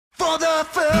For the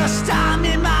first time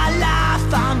in my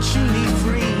life, I'm truly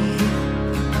free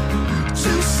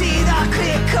to see the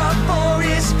clear-cut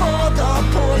forest for the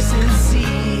poison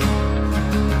sea,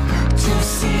 to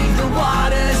see the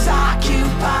waters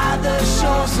occupy the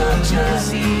shores of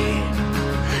Jersey,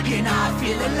 and I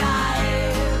feel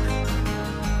alive.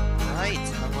 Right,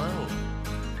 hello.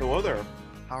 Hello there.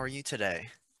 How are you today?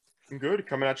 I'm good.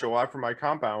 Coming at you live from my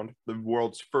compound, the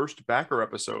world's first backer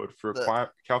episode for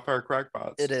Calfire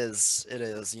Crackpots. It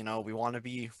is. You know, we want to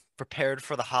be prepared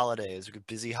for the holidays. We've got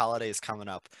busy holidays coming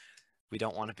up. We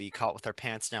don't want to be caught with our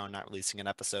pants down not releasing an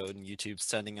episode and YouTube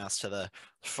sending us to the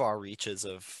far reaches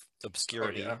of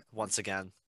obscurity once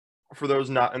again. For those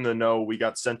not in the know, we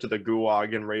got sent to the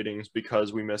gulag in ratings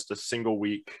because we missed a single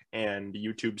week, and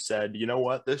YouTube said, you know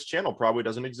what, this channel probably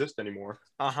doesn't exist anymore.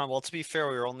 Well, to be fair,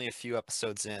 we were only a few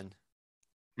episodes in.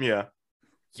 Yeah.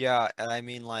 Yeah, I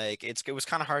mean, like, it was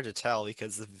kind of hard to tell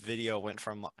because the video went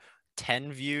from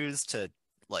 10 views to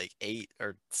like 8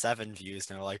 or 7 views,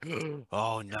 and they're like,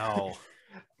 oh no.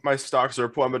 My stocks are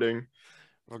plummeting.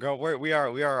 We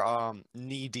are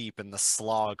knee deep in the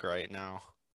slog right now.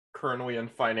 Currently in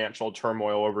financial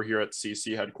turmoil over here at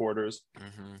CC headquarters.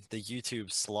 The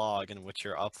YouTube slog in which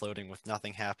you're uploading with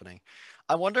nothing happening.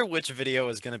 I wonder which video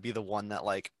is going to be the one that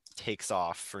like takes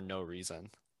off for no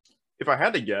reason. If I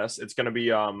had to guess, it's going to be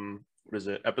what is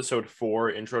it? Episode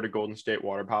 4, Intro to Golden State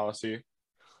Water Policy.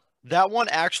 That one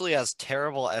actually has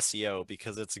terrible SEO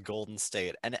because it's Golden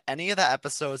State, and any of the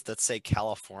episodes that say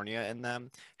California in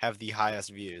them have the highest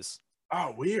views.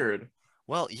 Oh, weird.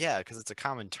 Well, yeah, because it's a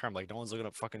common term. Like, no one's looking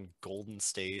up fucking Golden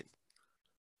State.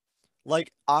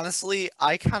 Like, honestly,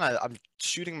 I'm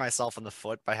shooting myself in the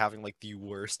foot by having, like, the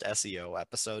worst SEO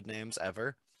episode names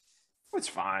ever. It's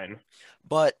fine.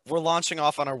 But we're launching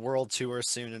off on our world tour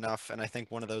soon enough, and I think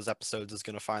one of those episodes is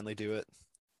going to finally do it.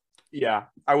 Yeah,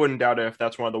 I wouldn't doubt it if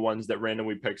that's one of the ones that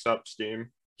randomly picks up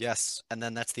Steam. Yes, and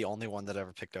then that's the only one that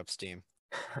ever picked up Steam.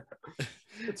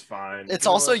 It's fine. It's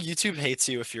also YouTube hates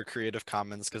you if you're Creative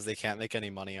Commons because they can't make any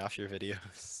money off your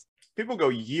videos. People go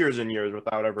years and years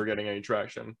without ever getting any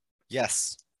traction.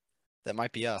 Yes, that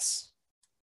might be us.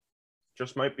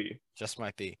 Just might be. Just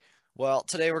might be. Well,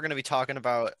 today we're going to be talking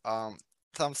about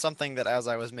something that, as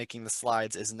I was making the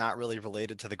slides, is not really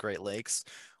related to the Great Lakes,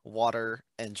 water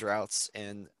and droughts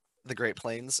in the Great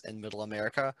Plains in Middle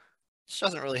America. Which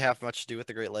doesn't really have much to do with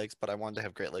the Great Lakes, but I wanted to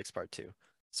have Great Lakes Part 2.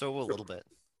 So a little bit.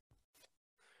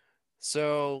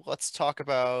 So let's talk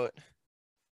about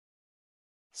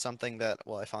something that,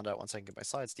 well, I found out once I can get my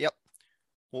slides. Yep.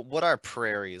 Well, what are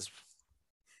prairies?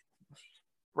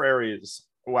 Prairies.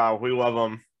 Wow, we love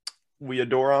them. We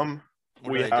adore them.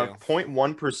 We have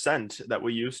 0.1% that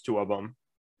we used to of them.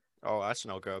 Oh, that's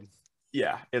no good.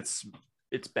 Yeah, it's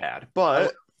bad.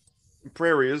 But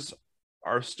prairies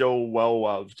are still well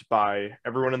loved by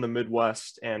everyone in the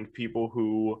Midwest and people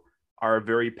who are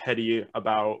very petty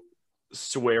about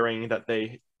swearing that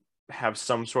they have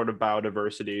some sort of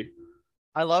biodiversity.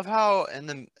 I love how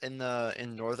in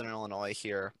northern Illinois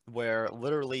here, where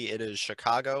literally it is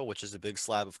Chicago, which is a big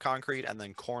slab of concrete, and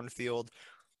then cornfield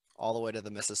all the way to the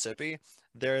Mississippi,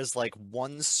 there's like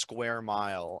 1 square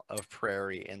mile of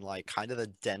prairie in like kind of the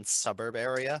dense suburb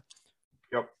area.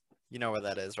 Yep. You know where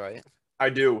that is, right?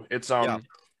 I do. It's Yeah.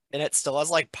 And it still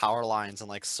has like power lines and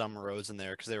like some roads in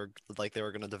there because they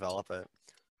were going to develop it.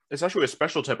 It's actually a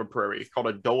special type of prairie called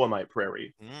a dolomite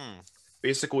prairie.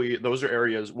 Basically, those are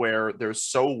areas where there's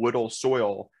so little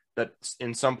soil that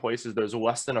in some places there's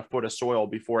less than a foot of soil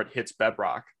before it hits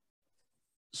bedrock.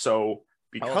 So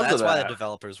that's why the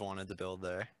developers wanted to build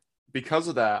there. Because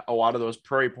of that, a lot of those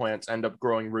prairie plants end up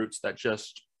growing roots that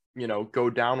just, go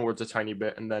downwards a tiny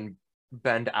bit and then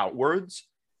bend outwards.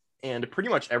 And pretty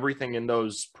much everything in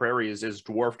those prairies is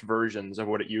dwarfed versions of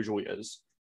what it usually is.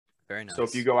 Very nice. So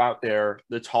if you go out there,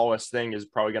 the tallest thing is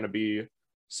probably going to be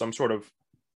some sort of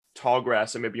tall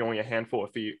grass and maybe only a handful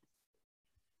of feet.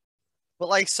 But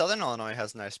like Southern Illinois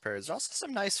has nice prairies. There's also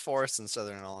some nice forests in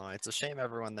Southern Illinois. It's a shame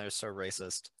everyone there's so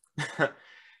racist.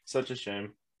 Such a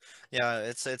shame. Yeah,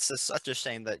 it's such a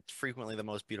shame that frequently the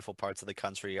most beautiful parts of the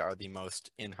country are the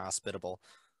most inhospitable.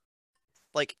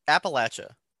 Like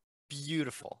Appalachia,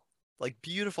 beautiful. Like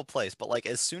beautiful place, but like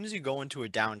as soon as you go into a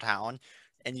downtown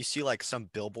and you see like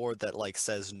some billboard that like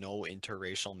says no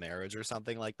interracial marriage or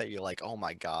something like that, you're like, oh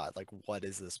my God, like what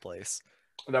is this place?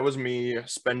 That was me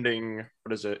spending,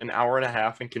 an hour and a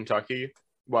half in Kentucky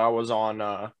while I was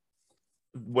on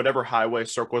whatever highway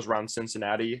circles around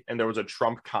Cincinnati, and there was a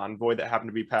Trump convoy that happened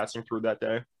to be passing through that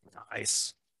day.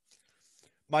 Nice.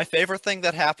 My favorite thing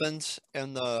that happened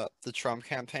in the Trump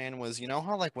campaign was, you know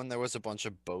how like when there was a bunch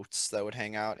of boats that would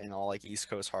hang out in all like East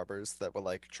Coast harbors that were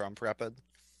like Trump rapid?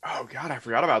 Oh God, I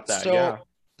forgot about that. So Yeah.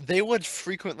 they would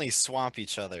frequently swamp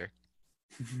each other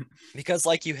because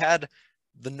like you had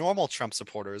the normal Trump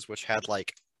supporters, which had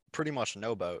like pretty much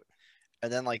no boat.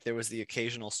 And then like there was the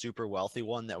occasional super wealthy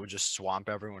one that would just swamp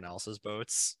everyone else's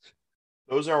boats.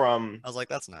 Those are I was like,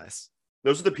 that's nice.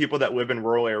 those are the people that live in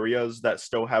rural areas that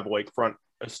still have lakefront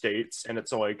estates, and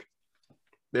it's like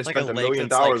they Like a spent $1 lake million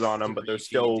that's like on them, but they're 3 feet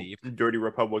still deep. dirty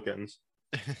Republicans.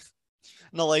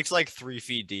 And the lake's like 3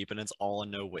 feet deep and it's all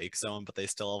in no wake zone, but they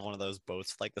still have one of those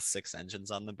boats with like the 6 engines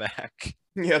on the back.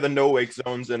 Yeah, the no wake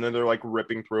zones, and then they're like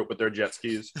ripping through it with their jet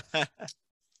skis.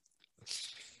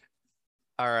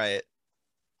 All right.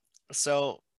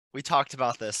 So we talked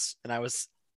about this and I was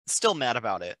still mad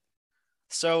about it.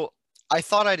 So I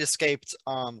thought I'd escaped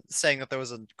saying that there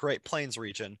was a Great Plains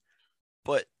region,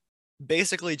 but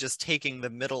basically just taking the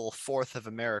middle fourth of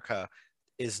America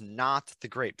is not the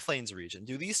Great Plains region.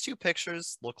 Do these two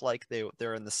pictures look like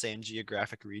they're in the same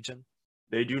geographic region?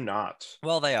 They do not.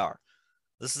 Well, they are.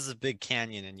 This is a big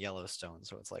canyon in Yellowstone,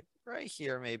 so it's like right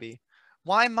here maybe.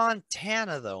 Why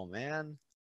Montana though, man?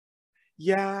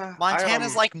 Yeah,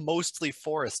 Montana's like mostly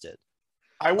forested.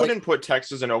 I wouldn't put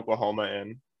Texas and Oklahoma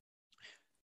in.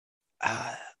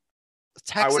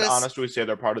 Texas, I would honestly say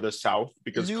they're part of the South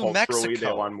because New culturally they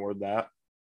Mexico. align more with that.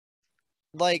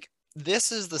 Like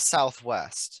this is the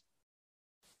Southwest.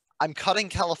 I'm cutting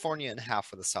California in half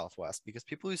for the Southwest because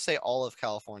people who say all of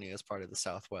California is part of the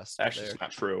Southwest, Actually, it's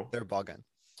not true. they're bugging.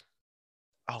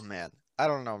 Oh man, I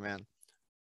don't know, man.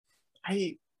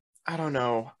 I don't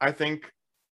know. I think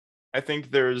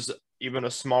there's even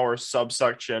a smaller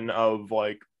subsection of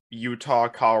like Utah,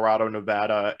 Colorado,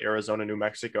 Nevada, Arizona, New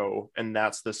Mexico, and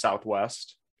that's the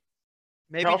Southwest.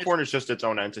 Maybe California is just its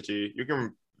own entity. You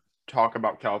can talk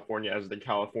about California as the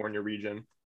California region.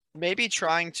 maybe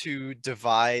trying to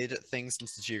divide things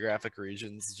into geographic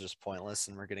regions is just pointless,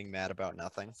 and we're getting mad about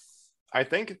nothing. I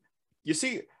think you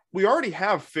see, we already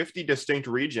have 50 distinct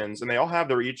regions, and they all have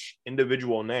their each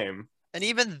individual name. And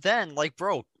even then, like,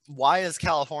 bro, why is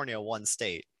California one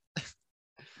state?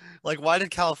 Like, why did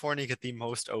California get the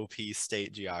most OP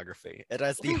state geography? It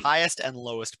has the highest and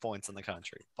lowest points in the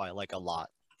country by like a lot.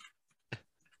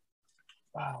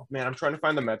 Wow, man, I'm trying to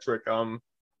find the metric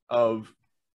of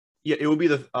yeah, it would be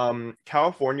the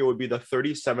California would be the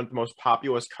 37th most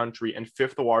populous country and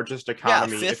fifth largest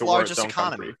economy fifth if it were largest its own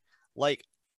economy. country. Like,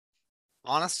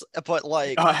 honestly, but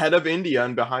like Ahead of India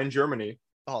and behind Germany.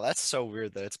 oh, that's so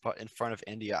weird that it's in front of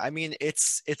India. I mean,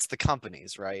 it's the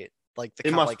companies, right? Like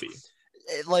It must be.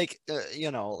 Like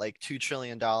you know, like $2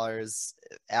 trillion,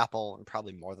 Apple, and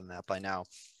probably more than that by now.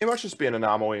 It must just be an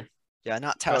anomaly. Yeah,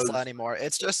 not Tesla Because- anymore.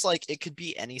 It's just like it could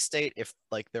be any state if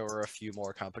like there were a few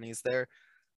more companies there.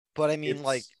 But I mean,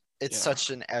 like it's yeah. such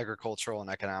an agricultural and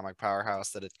economic powerhouse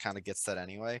that it kind of gets that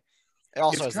anyway. It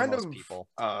also has the most people.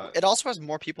 It also has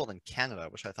more people than Canada,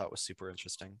 which I thought was super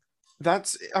interesting.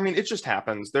 I mean, it just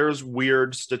happens. There's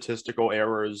weird statistical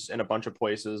errors in a bunch of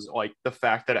places, like the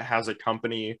fact that it has a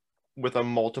company with a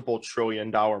multiple $1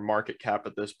 trillion market cap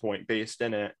at this point based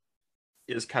in it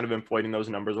is kind of inflating those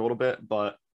numbers a little bit.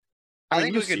 But I mean,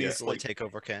 think you we could see it, easily like, take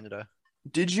over Canada.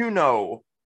 did you know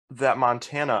that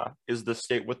Montana is the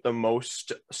state with the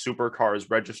most supercars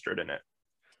registered in it?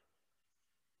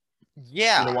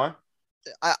 Yeah, You know why?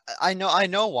 I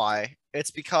know why.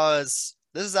 It's because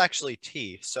this is actually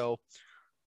tea. So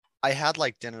I had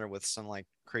like dinner with some like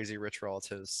crazy rich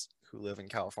relatives who live in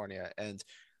California, and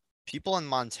people in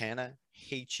Montana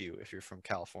hate you if you're from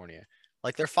California.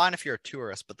 Like they're fine if you're a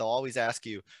tourist, but they'll always ask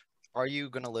you, "Are you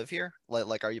gonna live here?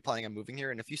 Like, are you planning on moving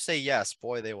here?" And if you say yes,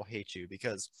 boy, they will hate you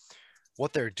because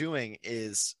what they're doing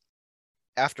is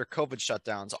after COVID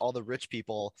shutdowns, all the rich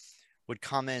people would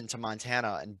come into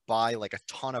Montana and buy like a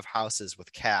ton of houses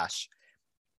with cash,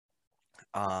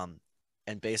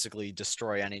 and basically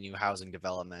destroy any new housing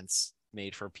developments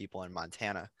made for people in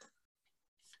Montana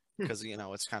because you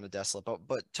know it's kind of desolate.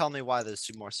 But tell me why there's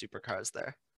more supercars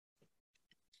there.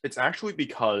 It's actually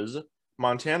because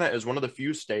Montana is one of the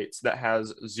few states that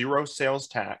has zero sales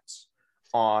tax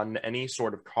on any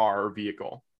sort of car or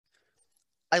vehicle.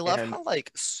 I love And- how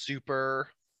like super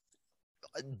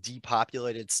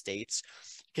depopulated states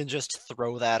can just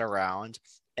throw that around,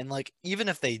 and like even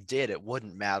if they did, it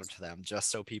wouldn't matter to them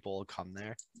just so people will come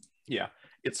there. Yeah,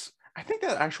 I think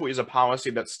that actually is a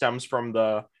policy that stems from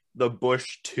the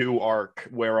Bush 2 arc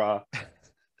where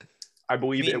I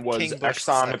believe mean it was King Bush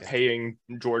Exxon II? paying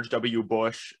George W.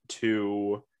 Bush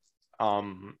to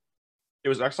it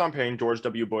was Exxon paying George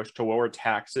W. Bush to lower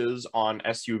taxes on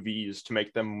SUVs to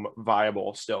make them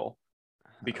viable still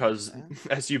because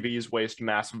Okay. SUVs waste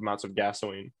massive amounts of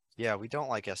gasoline. Yeah, we don't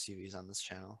like SUVs on this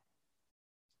channel.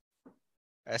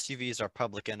 SUVs are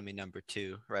public enemy number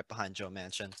 2, right behind Joe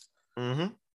Manchin. Mm-hmm.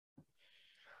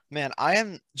 Man, I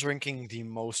am drinking the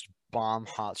most bomb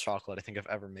hot chocolate I think I've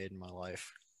ever made in my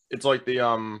life. It's like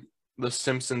the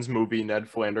Simpsons movie Ned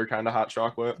Flanders kind of hot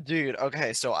chocolate. Dude,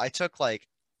 okay, so I took like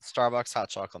Starbucks hot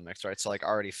chocolate mix, right? So like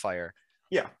already fire.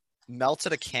 Yeah.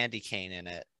 Melted a candy cane in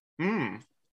it, Mmm.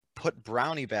 put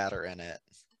brownie batter in it,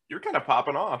 You're kind of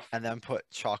popping off. and then put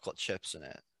chocolate chips in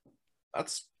it.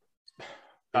 That's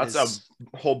It a is-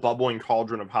 whole bubbling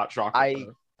cauldron of hot chocolate. I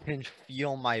there. can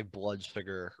feel my blood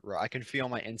sugar. I can feel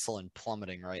my insulin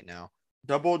plummeting right now.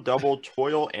 Double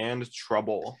toil and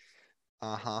trouble.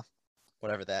 Uh-huh.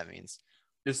 Whatever that means.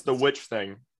 It's the witch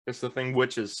thing. It's the thing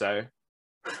witches say.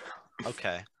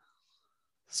 Okay.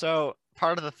 So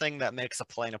part of the thing that makes a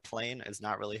plane is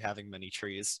not really having many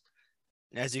trees.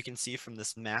 And as you can see from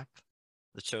this map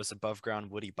that shows above ground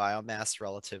woody biomass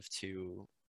relative to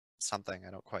something,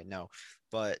 I don't quite know.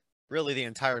 But really the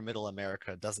entire middle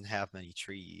America doesn't have many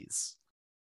trees.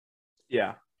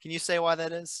 Yeah. Can you say why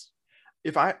that is?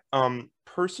 If I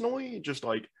personally, just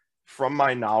like from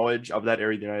my knowledge of that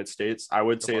area of the United States, I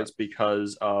would say for it. it's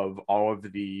because of all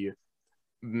of the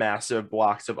massive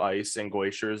blocks of ice and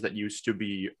glaciers that used to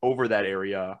be over that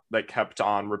area that kept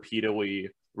on repeatedly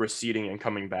receding and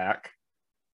coming back.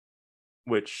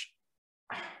 Which,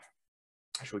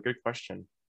 actually, good question.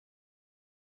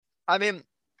 I mean,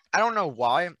 I don't know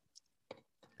why,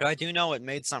 but I do know it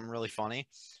made something really funny.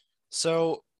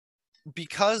 So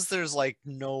because there's like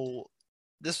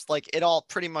it all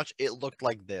pretty much, it looked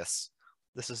like this.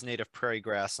 This is native prairie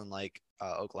grass in like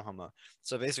Oklahoma.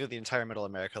 So basically the entire middle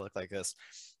America looked like this.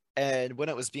 And when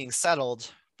it was being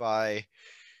settled by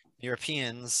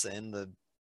Europeans in the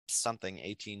something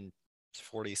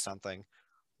 1840 something,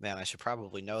 man, I should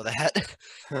probably know that.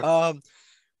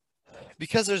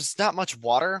 Because there's not much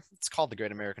water. It's called the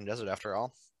Great American Desert after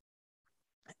all.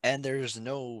 And there's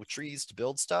no trees to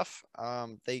build stuff.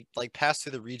 They like passed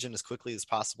through the region as quickly as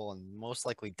possible and most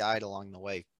likely died along the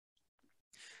way.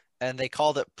 And they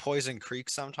called it Poison Creek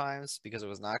sometimes because it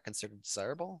was not considered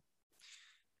desirable.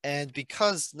 And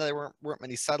because there weren't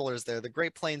many settlers there, the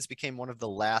Great Plains became one of the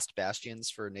last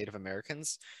bastions for Native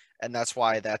Americans. And that's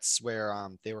why that's where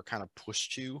they were kind of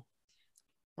pushed to.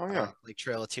 Oh yeah. Like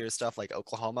Trail of Tears stuff like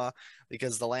Oklahoma,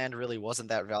 because the land really wasn't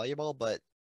that valuable. But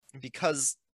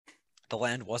because the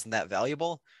land wasn't that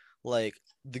valuable, like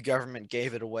the government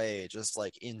gave it away just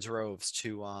like in droves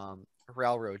to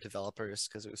railroad developers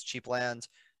because it was cheap land.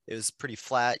 It was pretty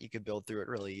flat. You could build through it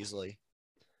really easily.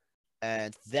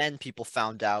 And then people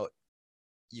found out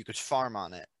you could farm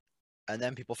on it. And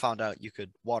then people found out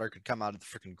water could come out of the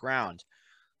freaking ground.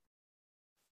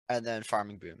 And then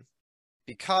farming boom.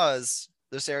 Because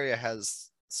this area has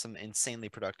some insanely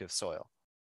productive soil.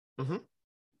 Mm-hmm.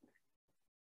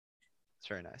 It's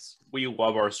very nice. We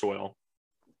love our soil.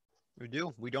 We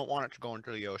do. We don't want it to go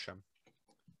into the ocean.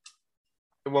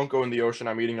 It won't go in the ocean.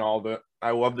 I'm eating all of it.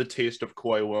 I love the taste of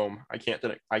koi loam. I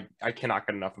cannot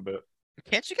get enough of it.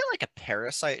 Can't you get like a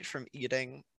parasite from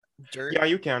eating dirt? Yeah,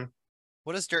 you can.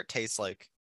 What does dirt taste like?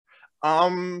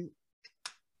 You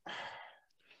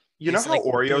know Tastes how like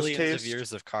Oreos billions taste? of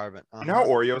years of carbon. You know how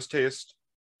Oreos taste?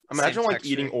 Imagine Same like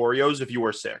eating texture. Oreos if you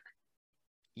were sick.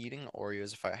 Eating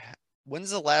Oreos.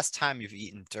 When's the last time you've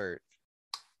eaten dirt?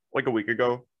 Like a week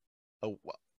ago. Oh,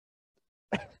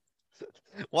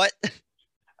 what?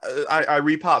 I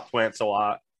repot plants a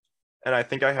lot, and I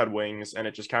think I had wings, and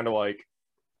it just kind of like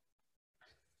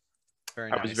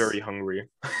Very I nice. was very hungry.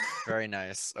 Very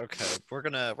nice. Okay, we're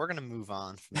gonna move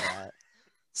on from that.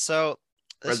 So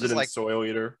this is Resident like soil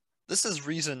eater. this is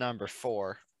reason number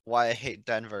 4 why I hate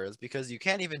Denver is because you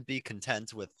can't even be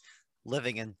content with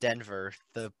living in Denver.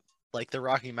 The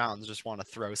Rocky Mountains just want to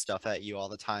throw stuff at you all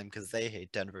the time because they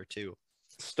hate Denver too.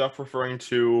 Stuff referring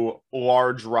to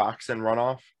large rocks and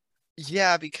runoff.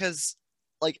 Yeah, because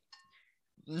like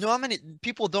not many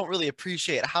people don't really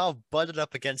appreciate how butted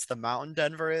up against the mountain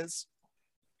Denver is.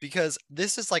 Because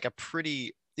this is like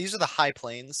these are the high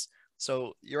plains.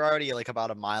 So you're already like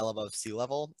about a mile above sea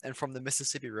level. And from the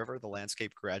Mississippi River, the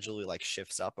landscape gradually like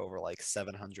shifts up over like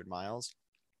 700 miles.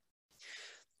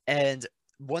 And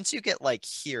once you get like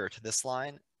here to this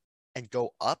line and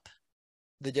go up,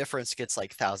 the difference gets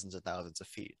like thousands and thousands of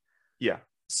feet. Yeah.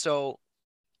 So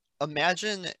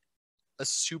imagine a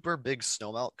super big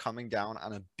snowmelt coming down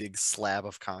on a big slab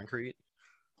of concrete.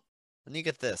 And you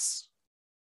get this.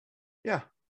 Yeah.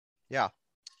 Yeah.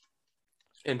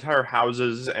 Entire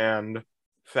houses and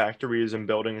factories and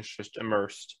buildings just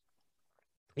immersed.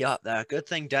 Yeah, good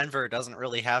thing Denver doesn't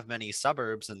really have many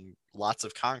suburbs and lots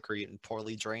of concrete and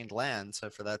poorly drained land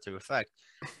for that to affect.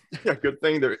 Yeah, good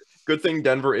thing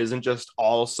Denver isn't just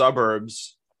all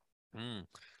suburbs Mm.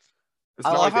 It's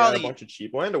I not love like they how had a bunch of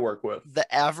cheap land to work with.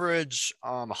 the average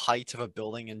height of a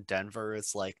building in Denver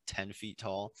is like 10 feet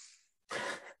tall.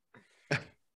 Oh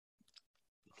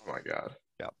my god.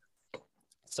 Yep.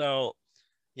 So,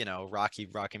 Rocky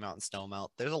Mountain snowmelt.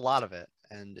 There's a lot of it,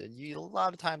 and a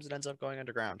lot of times it ends up going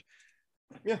underground.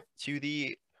 Yeah. To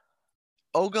the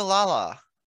Ogallala.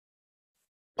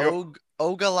 Yep.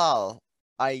 Ogallala.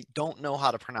 I don't know how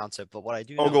to pronounce it, but what I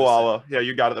do know is that, Ogallala. Yeah,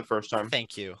 you got it the first time.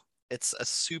 thank you. It's a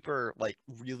super,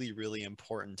 really, really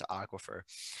important aquifer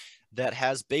that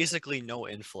has basically no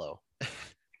inflow.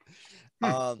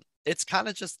 It's kind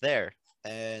of just there.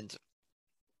 And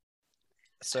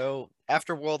so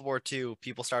after World War II,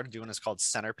 people started doing what's called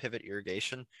center pivot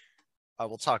irrigation.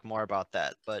 We'll talk more about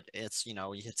that, but it's,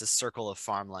 it's a circle of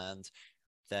farmland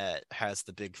that has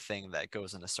the big thing that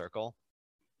goes in a circle.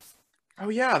 Oh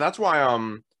yeah, that's why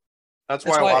That's a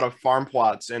why- lot of farm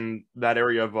plots in that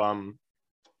area of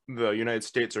the United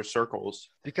States are circles.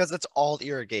 Because it's all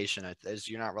irrigation, as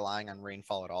you're not relying on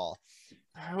rainfall at all.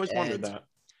 I always wondered And that.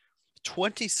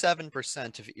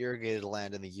 27% of irrigated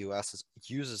land in the U.S.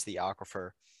 uses the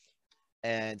aquifer,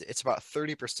 and it's about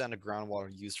 30% of groundwater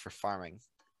used for farming.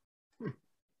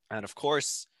 And of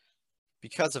course,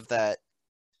 because of that,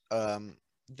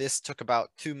 this took about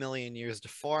 2 million years to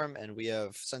form, and we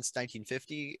have, since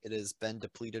 1950, it has been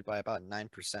depleted by about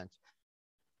 9%.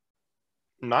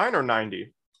 9 or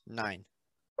 90? 9.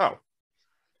 Oh,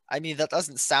 I mean, that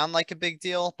doesn't sound like a big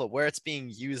deal, but where it's being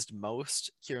used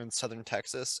most here in southern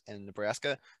Texas and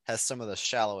Nebraska has some of the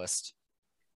shallowest.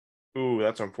 ooh,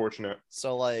 that's unfortunate.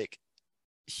 So,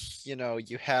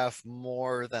 you have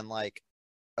more than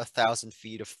 1,000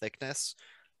 feet of thickness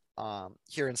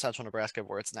here in central Nebraska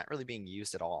where it's not really being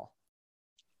used at all.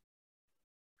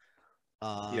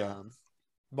 Yeah.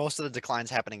 Most of the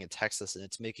decline's happening in Texas, and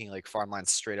it's making farmland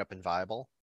straight up inviable.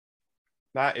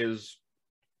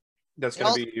 That's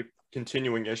going to be a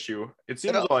continuing issue. It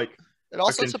seems al- like It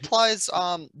also supplies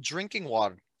drinking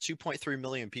water, 2.3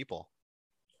 million people.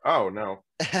 oh no.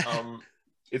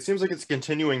 It seems like it's a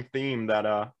continuing theme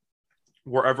that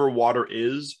wherever water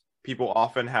is, people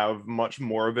often have much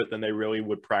more of it than they really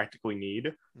would practically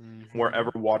need. Mhm.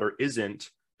 Wherever water isn't,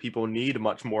 people need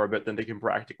much more of it than they can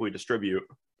practically distribute.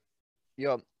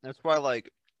 Yeah, that's why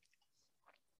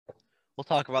we'll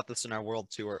talk about this in our world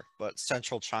tour, but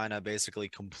central China basically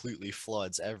completely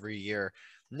floods every year,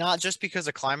 not just because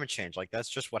of climate change. That's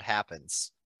just what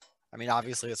happens. I mean,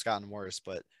 obviously it's gotten worse,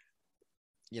 but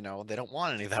they don't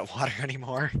want any of that water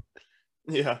anymore.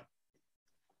 Yeah.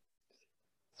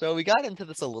 So we got into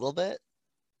this a little bit,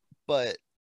 but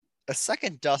a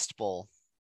second Dust Bowl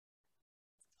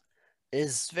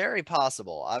is very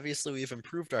possible. Obviously, we've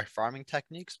improved our farming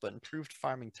techniques, but improved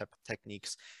farming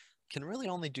techniques can really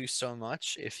only do so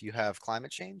much if you have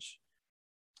climate change.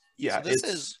 Yeah,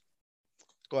 So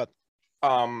go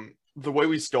ahead. The way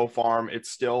we still farm, it's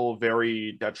still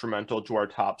very detrimental to our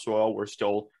topsoil. We're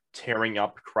still tearing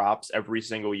up crops every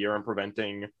single year and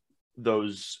preventing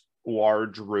those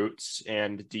large roots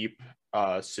and deep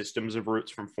systems of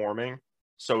roots from forming.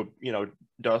 So,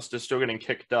 dust is still getting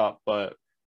kicked up, but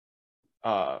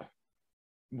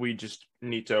we just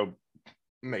need to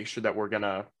make sure that we're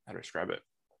gonna, how to describe it?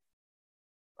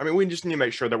 I mean, we just need to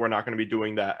make sure that we're not going to be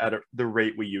doing that at the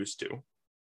rate we used to.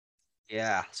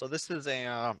 Yeah, so this is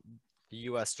a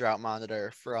U.S. drought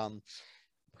monitor from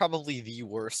probably the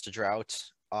worst drought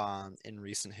in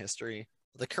recent history.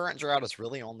 The current drought is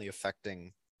really only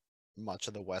affecting much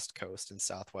of the West Coast and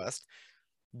Southwest.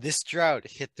 This drought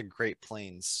hit the Great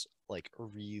Plains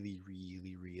really,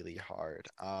 really, really hard.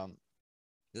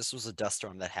 This was a dust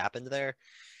storm that happened there,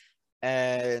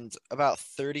 and about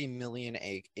 30 million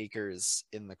acres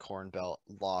in the Corn Belt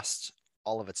lost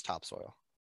all of its topsoil.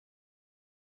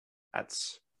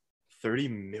 That's 30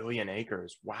 million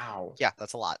acres. Wow. Yeah,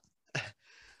 that's a lot.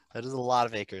 That is a lot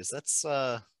of acres. That's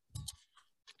I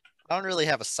don't really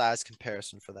have a size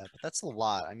comparison for that, but that's a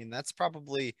lot. I mean, that's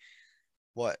probably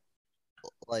what,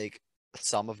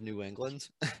 some of New England.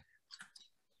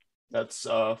 That's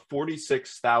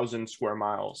 46,000 square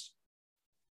miles.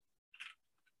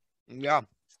 Yeah.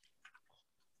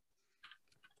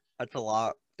 That's a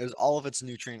lot. There's all of its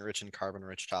nutrient-rich and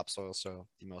carbon-rich topsoil, so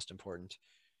the most important.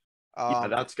 Yeah,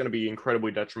 that's going to be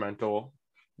incredibly detrimental.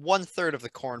 1/3 of the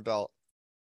Corn Belt.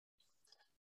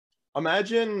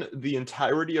 Imagine the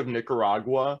entirety of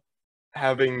Nicaragua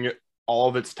having all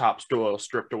of its topsoil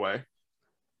stripped away.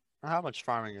 How much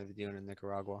farming are they doing in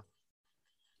Nicaragua?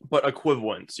 But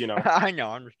equivalents, I know,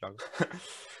 I'm just talking.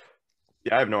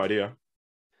 Yeah, I have no idea.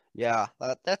 Yeah,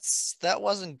 that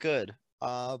wasn't good.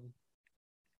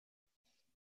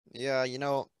 Yeah,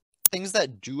 things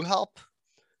that do help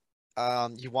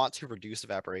You want to reduce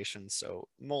evaporation, so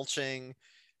mulching,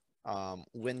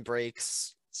 wind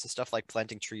breaks, so stuff like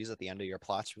planting trees at the end of your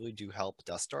plots really do help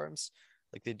dust storms.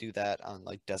 Like they do that on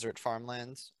like desert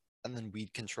farmlands, and then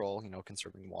weed control,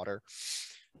 conserving water.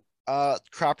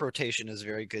 Crop rotation is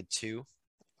very good too,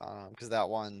 because that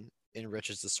one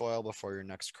enriches the soil before your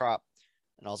next crop,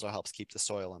 and also helps keep the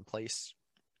soil in place.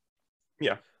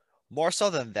 Yeah. More so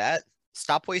than that,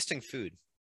 stop wasting food.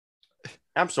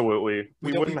 Absolutely.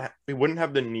 We We wouldn't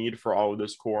have the need for all of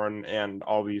this corn and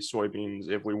all these soybeans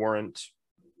if we weren't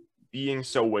being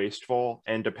so wasteful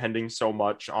and depending so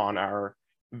much on our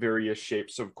various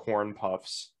shapes of corn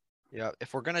puffs. Yeah,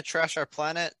 if we're gonna trash our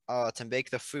planet, to make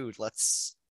the food,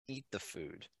 let's eat the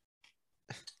food.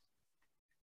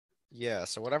 Yeah,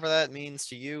 so whatever that means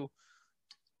to you,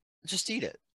 just eat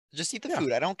it. Just eat the Yeah.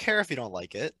 food. I don't care if you don't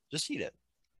like it. Just eat it.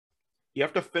 You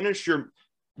have to finish your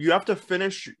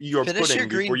Finish your pudding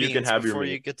green before you can beans have your before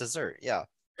you meat. get dessert. Yeah.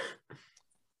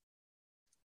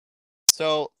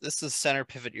 So this is center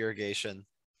pivot irrigation.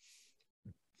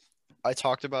 I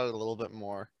talked about it a little bit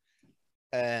more.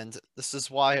 And this is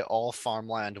why all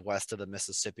farmland west of the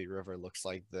Mississippi River looks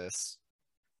like this.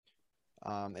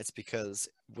 It's because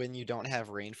when you don't have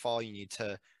rainfall, you need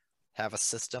to have a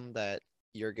system that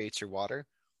irrigates your water.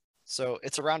 So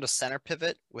it's around a center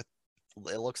pivot with,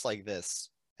 it looks like this,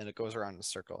 and it goes around in a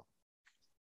circle.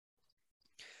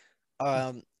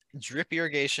 Drip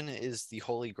irrigation is the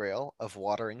holy grail of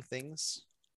watering things.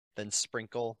 Then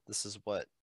sprinkle, this is what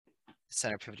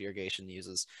center pivot irrigation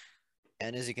uses.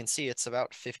 And as you can see, it's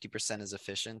about 50% as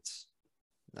efficient.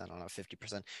 I don't know,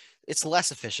 50%. It's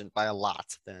less efficient by a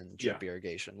lot than drip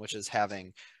irrigation, which is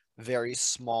having very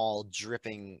small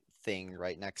dripping thing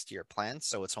right next to your plant,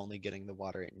 so it's only getting the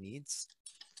water it needs.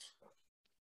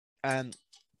 And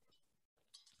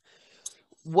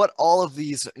what all of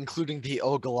these, including the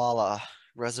Ogallala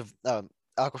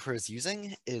aquifer, is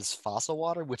using is fossil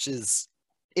water, which is,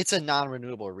 it's a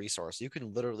non-renewable resource. You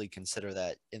can literally consider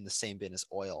that in the same bin as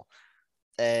oil.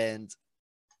 And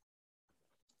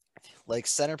like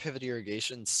center pivot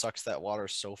irrigation sucks that water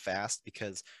so fast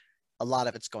because a lot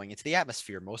of it's going into the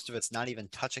atmosphere. Most of it's not even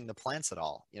touching the plants at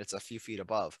all. It's a few feet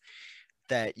above,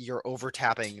 that you're over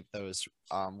tapping those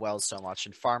wells so much.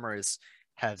 And farmers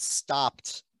have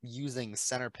stopped using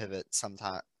center pivot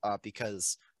sometime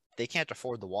because they can't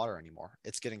afford the water anymore.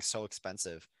 It's getting so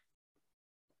expensive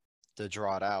to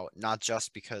draw it out, not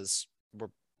just because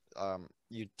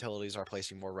utilities are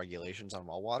placing more regulations on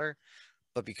well water,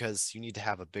 but because you need to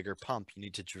have a bigger pump, you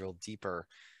need to drill deeper,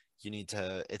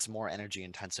 it's more energy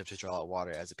intensive to draw out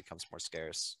water as it becomes more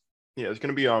scarce. Yeah, it's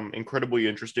going to be incredibly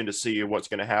interesting to see what's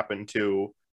going to happen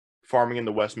to farming in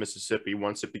the West Mississippi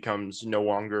once it becomes no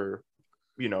longer,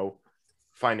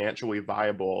 financially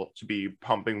viable to be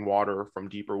pumping water from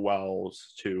deeper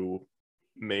wells to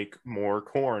make more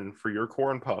corn for your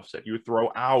corn puffs that you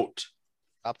throw out.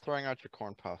 Stop throwing out your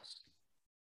corn puffs.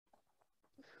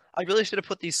 I really should have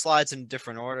put these slides in a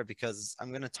different order because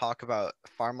I'm going to talk about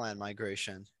farmland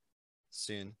migration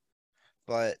soon.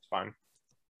 But It's fine.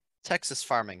 Texas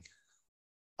farming,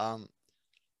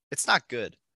 it's not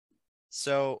good.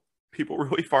 So people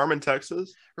really farm in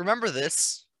Texas? Remember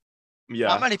this? Yeah.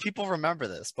 Not many people remember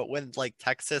this, but when like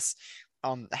Texas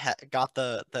got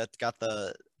the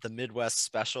Midwest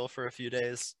special for a few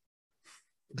days.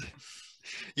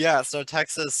 Yeah, so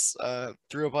Texas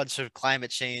through a bunch of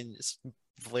climate change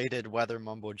related weather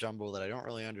mumbo jumbo that I don't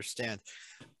really understand.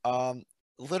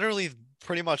 Literally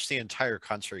pretty much the entire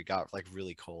country got like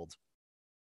really cold.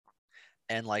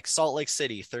 And like Salt Lake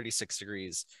City, 36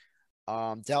 degrees.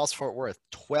 Dallas Fort Worth,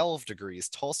 12 degrees.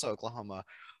 Tulsa, Oklahoma,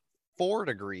 4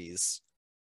 degrees.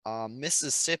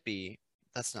 Mississippi,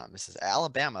 that's not Mississippi,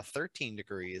 Alabama, 13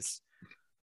 degrees.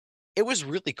 It was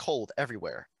really cold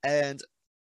everywhere. And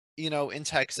in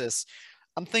Texas,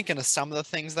 I'm thinking of some of the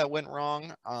things that went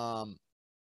wrong.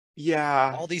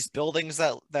 Yeah. All these buildings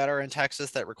that are in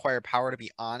Texas that require power to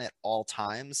be on at all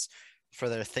times for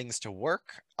their things to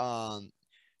work.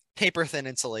 Paper thin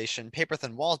insulation, paper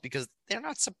thin walls, because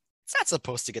it's not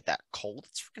supposed to get that cold.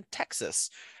 It's freaking Texas.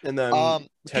 And then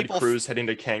Ted Cruz heading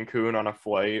to Cancun on a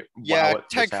flight. Yeah,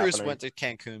 Ted Cruz went to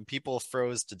Cancun. People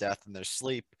froze to death in their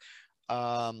sleep.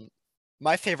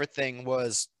 My favorite thing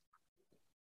was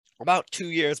about 2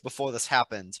 years before this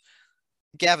happened,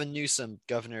 Gavin Newsom,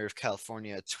 governor of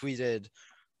California, tweeted,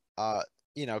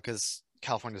 because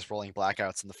California's rolling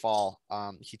blackouts in the fall.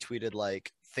 He tweeted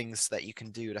like things that you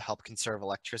can do to help conserve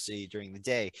electricity during the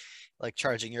day, like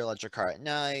charging your electric car at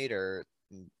night or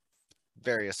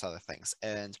various other things.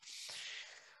 And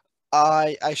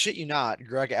I shit you not,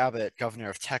 Greg Abbott, governor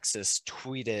of Texas,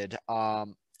 tweeted,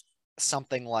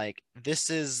 something like, this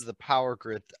is the power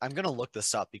grid. I'm gonna look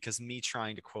this up because me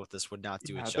trying to quote this would not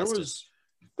do it Yeah, justice.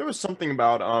 there was something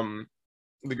about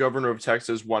the governor of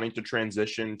Texas wanting to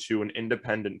transition to an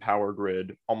independent power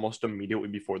grid almost immediately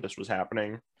before this was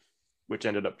happening, which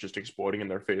ended up just exploding in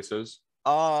their faces.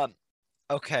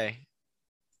 Okay.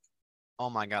 Oh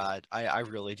my God, I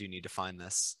really do need to find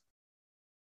this.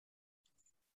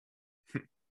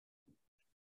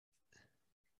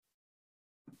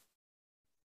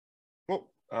 Well,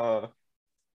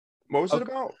 what was it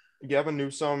Okay. about? Gavin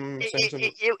Newsom saying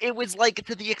something. It was like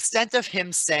to the extent of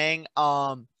him saying,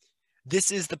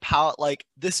 this is the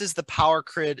power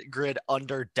grid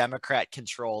under Democrat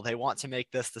control. They want to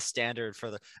make this the standard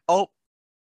for the. Oh,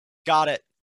 got it.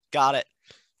 Got it.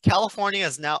 California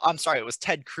is now, I'm sorry, it was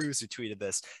Ted Cruz who tweeted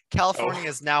this. California Oh,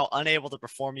 is now unable to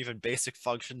perform even basic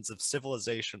functions of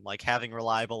civilization like having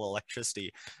reliable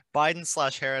electricity.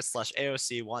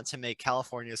 Biden/Harris/AOC want to make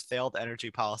California's failed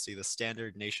energy policy the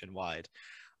standard nationwide.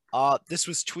 This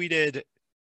was tweeted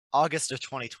August of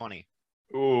 2020.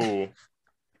 ooh,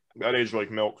 that aged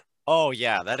like milk. Oh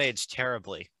yeah, that aged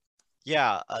terribly.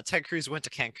 Yeah, Ted Cruz went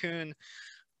to Cancun.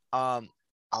 Um,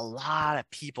 a lot of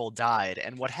people died,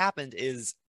 and what happened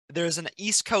is there's an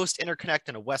East Coast interconnect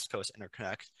and a West Coast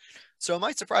interconnect. So it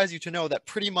might surprise you to know that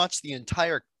pretty much the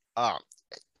entire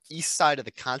east side of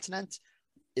the continent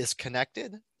is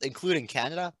connected, including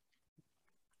Canada.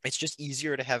 It's just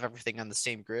easier to have everything on the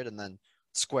same grid and then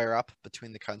square up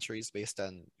between the countries based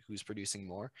on who's producing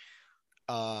more.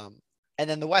 And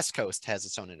then the West Coast has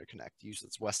its own interconnect. Usually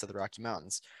it's west of the Rocky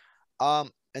Mountains.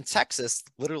 And Texas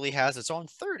literally has its own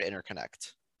third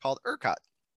interconnect called ERCOT.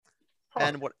 Huh.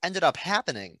 And what ended up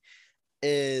happening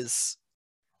is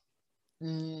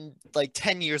like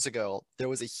 10 years ago, there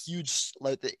was a huge,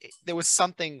 there was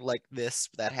something like this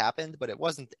that happened, but it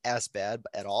wasn't as bad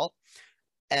at all.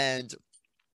 And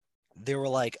they were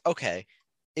like, okay,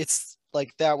 it's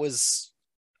like that was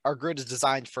our grid is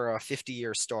designed for a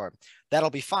 50-year storm. That'll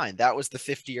be fine. That was the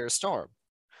 50-year storm.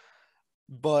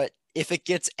 But if it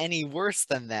gets any worse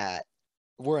than that,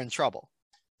 we're in trouble.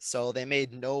 So they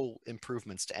made no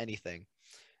improvements to anything.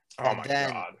 Oh And my then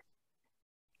God.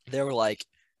 they were like,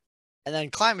 and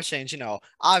then climate change,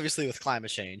 obviously with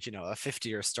climate change, a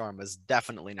 50-year storm is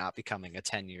definitely not becoming a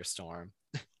 10-year storm.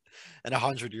 And a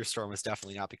 100-year storm is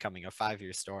definitely not becoming a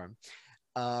 5-year storm.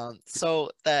 So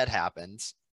that happened.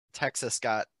 Texas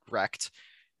got wrecked.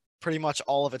 Pretty much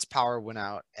all of its power went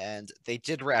out, and they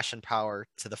did ration power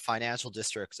to the financial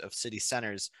districts of city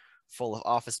centers full of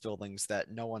office buildings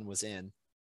that no one was in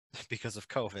because of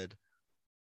COVID.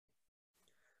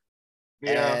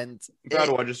 Yeah, And bad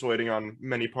legislating on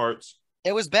many parts.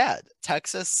 it was bad.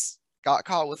 Texas got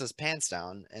caught with his pants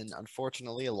down, and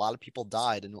unfortunately, a lot of people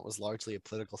died in what was largely a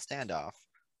political standoff.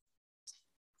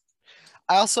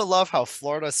 I also love how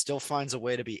Florida still finds a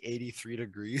way to be 83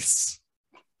 degrees.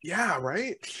 Yeah,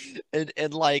 right?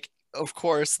 And like, of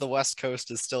course, the West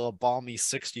Coast is still a balmy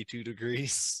 62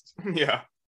 degrees. Yeah.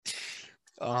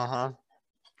 Uh-huh.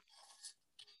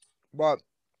 But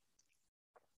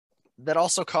that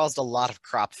also caused a lot of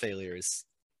crop failures.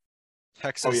 Oh,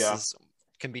 Texas yeah.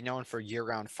 can be known for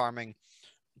year-round farming.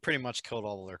 Pretty much killed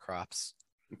all of their crops.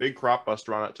 Big crop bust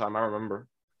around that time, I remember.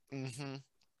 Mm-hmm.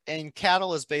 And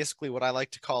cattle is basically what I like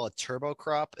to call a turbo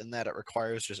crop in that it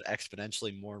requires just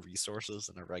exponentially more resources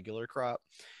than a regular crop.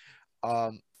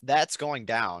 That's going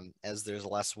down as there's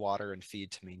less water and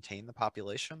feed to maintain the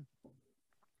population.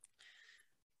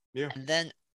 Yeah. And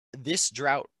then this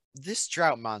drought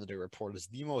monitor report is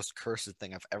the most cursed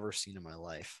thing I've ever seen in my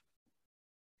life.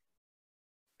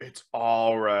 It's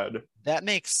all red. That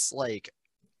makes like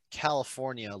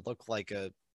California look like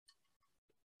a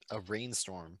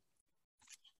rainstorm.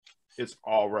 It's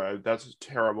all red. That's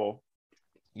terrible.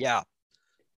 Yeah.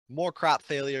 More crop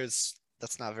failures.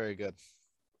 That's not very good.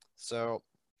 So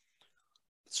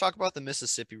let's talk about the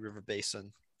Mississippi River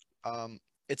Basin.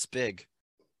 It's big.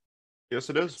 Yes,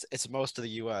 it is. It's most of the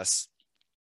US.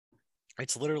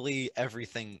 It's literally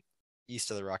everything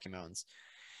east of the Rocky Mountains.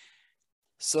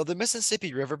 So the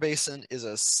Mississippi River Basin is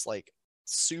a like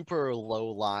super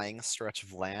low-lying stretch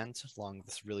of land along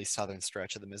this really southern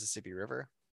stretch of the Mississippi River.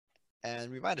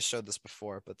 And we might have showed this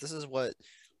before, but this is what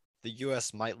the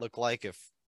US might look like if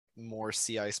more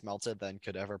sea ice melted than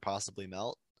could ever possibly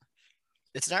melt.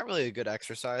 It's not really a good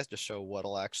exercise to show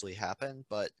what'll actually happen,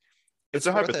 but It's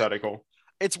a hypothetical.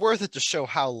 It's worth it to show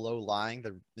how low-lying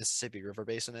the Mississippi River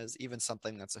Basin is. Even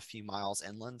something that's a few miles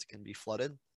inland can be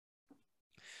flooded.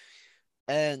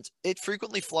 And it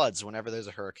frequently floods whenever there's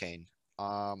a hurricane,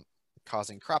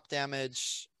 causing crop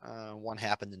damage. One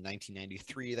happened in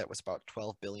 1993 that was about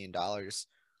 $12 billion.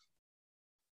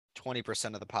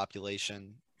 20% of the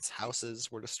population's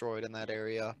houses were destroyed in that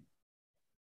area.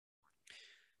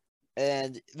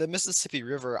 And the Mississippi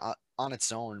River on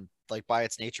its own, like by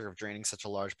its nature of draining such a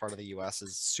large part of the US,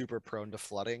 is super prone to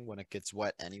flooding when it gets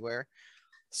wet anywhere.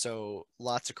 So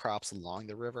lots of crops along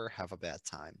the river have a bad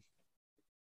time.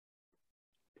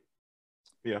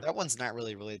 Yeah. That one's not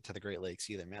really related to the Great Lakes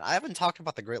either, man. I haven't talked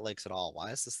about the Great Lakes at all.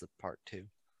 Why is this the part 2?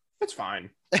 It's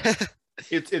fine.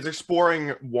 It's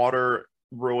exploring water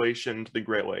relation to the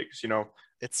Great Lakes, you know?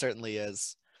 It certainly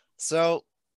is. So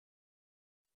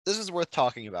this is worth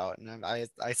talking about, and I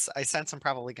sense I'm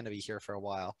probably going to be here for a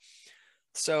while.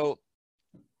 So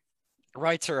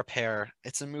right to repair,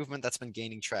 it's a movement that's been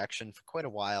gaining traction for quite a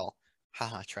while.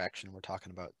 Haha, traction. We're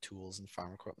talking about tools and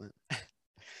farm equipment.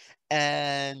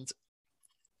 And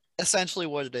essentially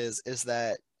what it is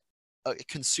that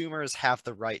consumers have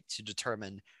the right to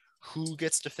determine who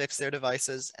gets to fix their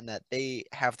devices, and that they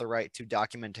have the right to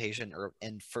documentation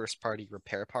and first-party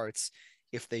repair parts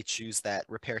if they choose that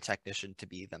repair technician to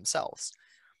be themselves.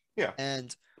 Yeah.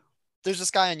 And there's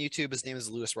this guy on YouTube, his name is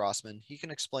Louis Rossman. He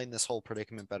can explain this whole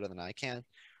predicament better than I can.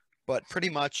 But pretty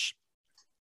much,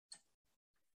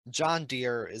 John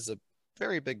Deere is a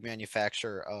very big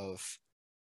manufacturer of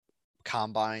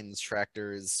combines,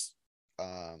 tractors,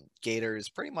 gators,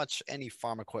 pretty much any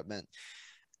farm equipment.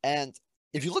 And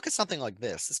if you look at something like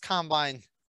this combine,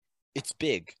 it's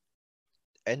big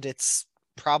and it's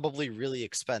probably really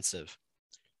expensive.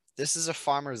 This is a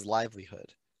farmer's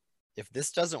livelihood. If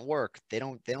this doesn't work, they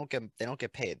don't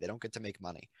get paid. They don't get to make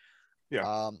money.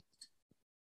 Yeah.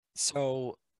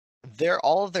 So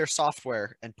all of their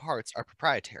software and parts are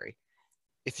proprietary.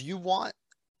 If you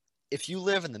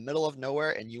live in the middle of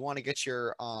nowhere and you want to get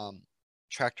your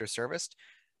tractor serviced,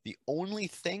 the only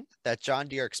thing that John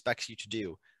Deere expects you to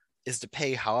do is to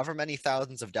pay however many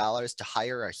thousands of dollars to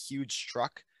hire a huge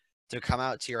truck to come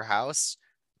out to your house,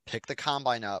 pick the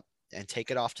combine up, and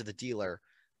take it off to the dealer.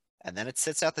 And then it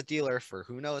sits at the dealer for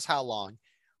who knows how long.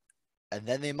 And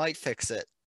then they might fix it.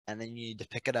 And then you need to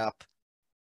pick it up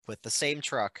with the same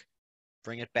truck,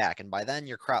 bring it back. And by then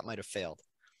your crop might have failed.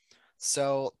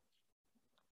 So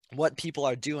what people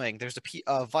are doing, there's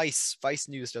a Vice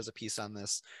News does a piece on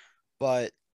this,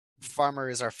 but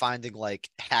farmers are finding like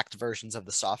hacked versions of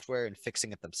the software and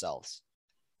fixing it themselves.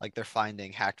 Like they're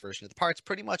finding hacked versions of the parts,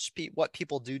 pretty much what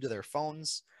people do to their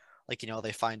phones. Like,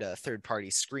 they find a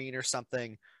third-party screen or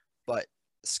something, but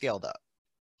scaled up.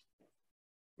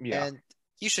 Yeah. And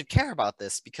you should care about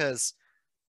this because,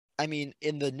 I mean,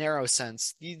 in the narrow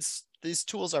sense, these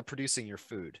tools are producing your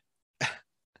food.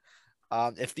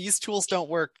 If these tools don't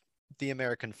work, the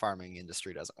American farming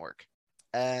industry doesn't work.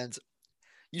 And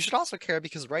you should also care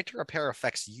because right to repair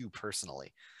affects you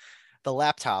personally. The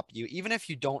laptop, even if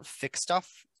you don't fix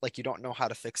stuff, like you don't know how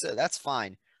to fix it, that's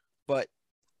fine. But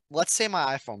let's say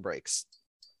my iPhone breaks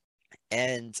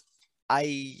and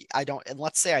I don't, and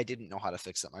let's say I didn't know how to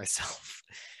fix it myself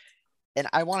and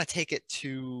I want to take it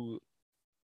to,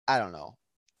 I don't know,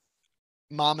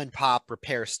 mom and pop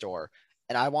repair store,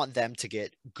 and I want them to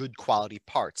get good quality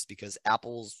parts because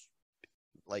Apple's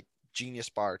like Genius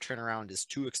Bar turnaround is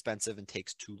too expensive and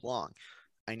takes too long.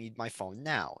 I need my phone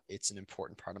now. It's an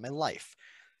important part of my life.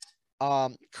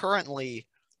 Currently,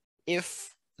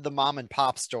 if the mom and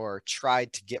pop store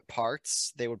tried to get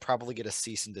parts, they would probably get a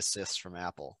cease and desist from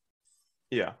Apple.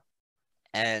 Yeah.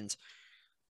 And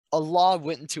a law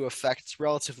went into effect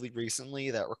relatively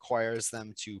recently that requires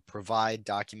them to provide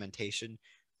documentation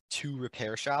to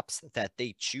repair shops that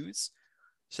they choose.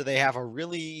 So they have a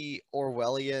really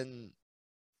Orwellian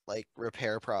like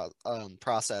repair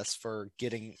process for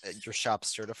getting your shop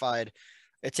certified.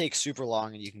 It takes super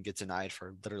long and you can get denied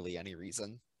for literally any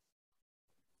reason.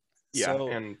 Yeah. So,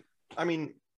 And I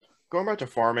mean, going back to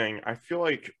farming, I feel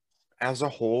like as a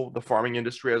whole, the farming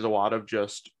industry has a lot of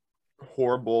just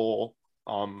horrible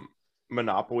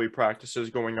monopoly practices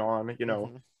going on.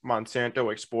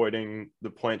 Monsanto exploiting the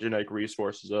plant genetic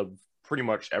resources of pretty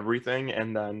much everything.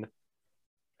 And then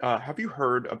have you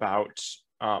heard about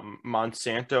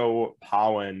Monsanto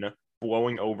pollen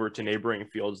blowing over to neighboring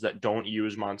fields that don't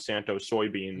use Monsanto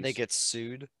soybeans? they get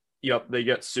sued. Yep, they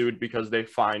get sued because they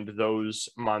find those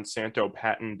Monsanto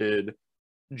patented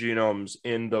genomes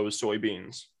in those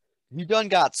soybeans. You done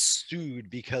got sued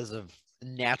because of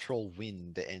natural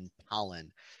wind and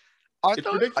pollen. It's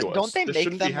ridiculous. Don't they This make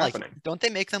shouldn't be them like? happening. Don't they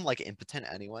make them like impotent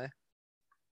anyway?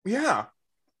 Yeah,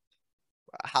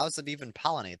 How does it even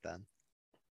pollinate then?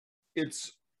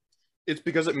 it's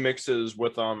because it mixes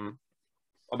with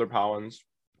other pollens.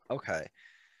 Okay,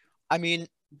 I mean,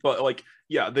 But like,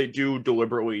 yeah, they do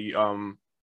deliberately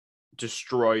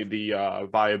destroy the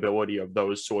viability of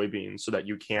those soybeans so that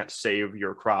you can't save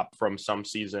your crop from some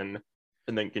season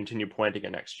and then continue planting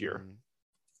it next year.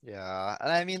 Yeah,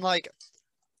 and I mean, like,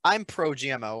 I'm pro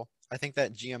GMO. I think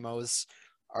that GMOs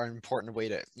are an important way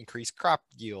to increase crop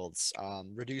yields,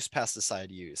 reduce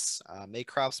pesticide use, make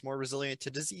crops more resilient to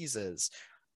diseases,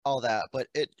 all that. But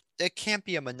it can't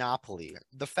be a monopoly.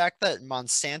 The fact that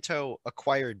Monsanto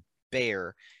acquired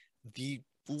Bayer,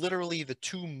 literally the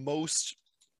two most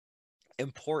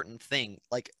important things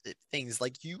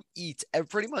like you eat,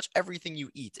 pretty much everything you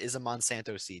eat is a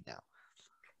Monsanto seed now.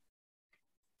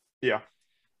 Yeah.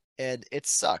 And it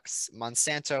sucks.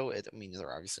 Monsanto, I mean,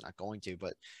 they're obviously not going to,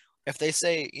 but if they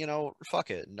say,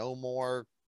 fuck it, no more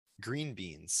green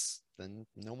beans, then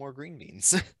no more green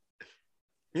beans.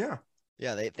 Yeah.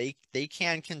 Yeah, they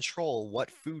can control what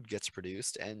food gets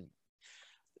produced, and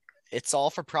it's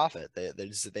all for profit. They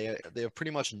have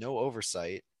pretty much no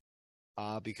oversight,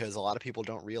 because a lot of people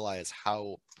don't realize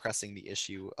how pressing the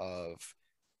issue of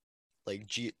like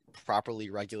properly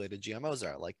regulated GMOs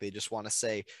are. Like, they just want to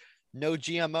say no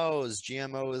GMOs.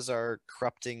 GMOs are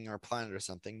corrupting our planet or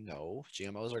something. No,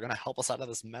 GMOs are going to help us out of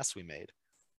this mess we made.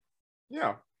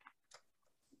 Yeah.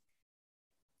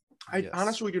 I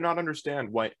honestly do not understand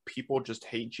why people just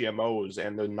hate GMOs,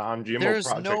 and the non-GMO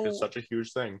project is such a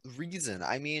huge thing. Reason.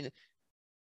 I mean,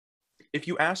 if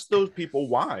you ask those people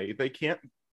why, they can't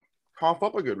cough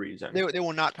up a good reason. They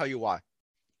will not tell you why.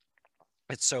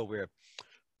 It's so weird.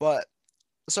 But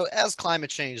so as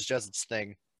climate change does its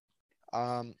thing,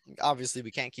 obviously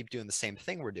we can't keep doing the same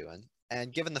thing we're doing.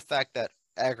 And given the fact that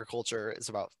agriculture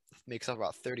makes up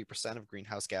about 30% of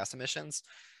greenhouse gas emissions,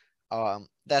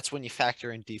 that's when you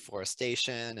factor in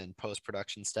deforestation and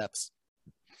post-production steps.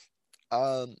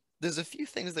 There's a few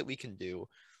things that we can do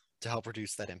to help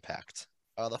reduce that impact.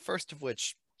 The first of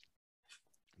which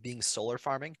being solar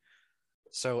farming.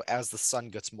 So as the sun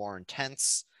gets more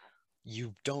intense,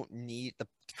 the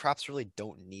crops really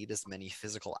don't need as many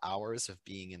physical hours of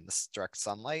being in the direct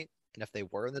sunlight. And if they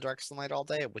were in the direct sunlight all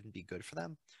day, it wouldn't be good for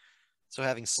them. So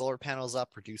having solar panels up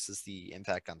reduces the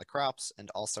impact on the crops and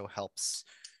also helps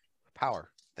power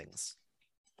things.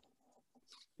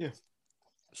 Yeah.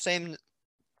 Same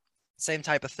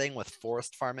type of thing with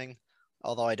forest farming,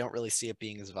 although I don't really see it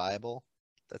being as viable.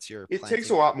 It takes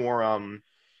a lot more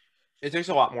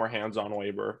hands-on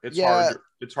labor. It's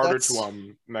harder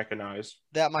to mechanize.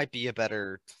 That might be a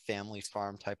better family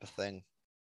farm type of thing.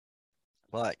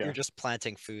 But you're just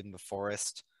planting food in the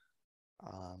forest.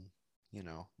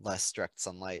 Less direct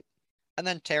sunlight. And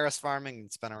then terrace farming,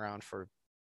 it's been around for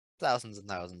thousands and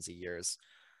thousands of years.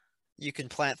 You can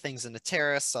plant things in a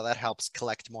terrace, so that helps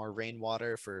collect more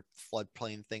rainwater for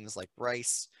floodplain things like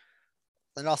rice.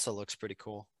 It also looks pretty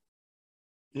cool.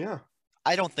 Yeah.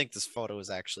 I don't think this photo is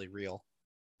actually real.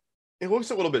 It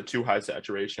looks a little bit too high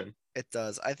saturation. It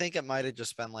does. I think it might have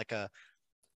just been like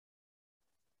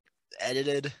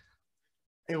edited.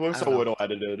 It looks a little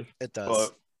edited. It does.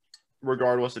 But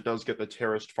regardless, it does get the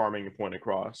terraced farming point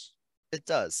across. It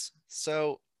does.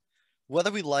 So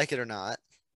whether we like it or not,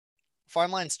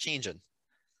 farmland's changing.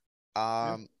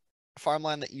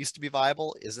 Farmland that used to be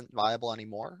viable isn't viable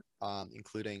anymore,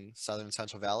 including Southern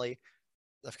Central Valley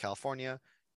of California.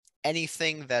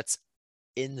 Anything that's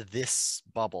in this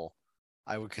bubble,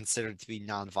 I would consider to be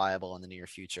non-viable in the near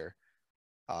future,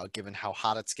 given how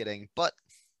hot it's getting. But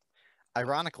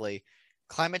ironically,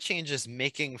 climate change is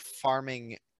making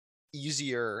farming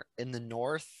easier in the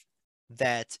north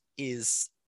that is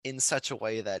in such a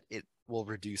way that it will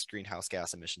reduce greenhouse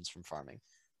gas emissions from farming.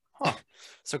 Huh.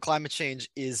 So climate change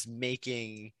is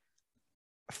making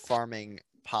farming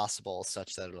possible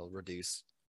such that it'll reduce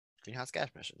greenhouse gas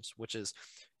emissions, which is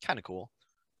kind of cool.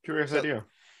 Curious idea.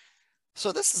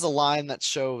 So this is a line that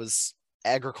shows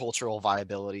agricultural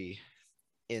viability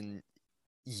in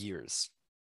years.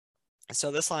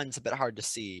 So this line's a bit hard to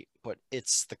see, but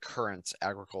it's the current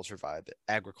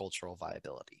agricultural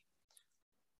viability.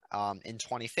 In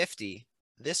 2050,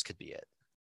 this could be it.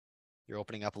 You're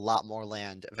opening up a lot more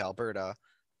land of Alberta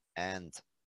and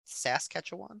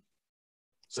Saskatchewan?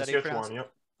 Saskatchewan,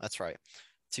 yep. That's right.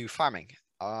 To farming.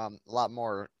 A lot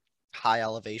more high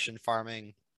elevation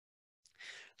farming.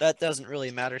 That doesn't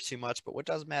really matter too much, but what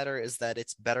does matter is that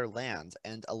it's better land,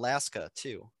 and Alaska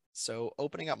too. So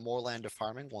opening up more land to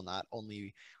farming will not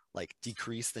only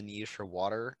decrease the need for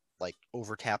water, like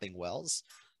overtapping wells,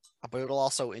 but it'll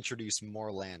also introduce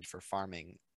more land for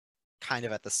farming kind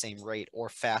of at the same rate or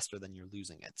faster than you're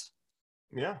losing it.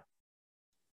 Yeah.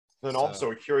 Then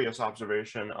also a curious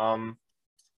observation,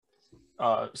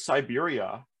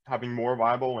 Siberia having more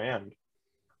viable land.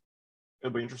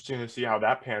 It'll be interesting to see how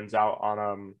that pans out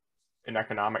on an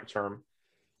economic term.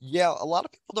 Yeah, a lot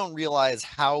of people don't realize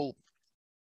how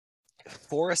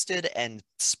forested and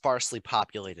sparsely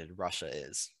populated Russia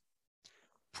is.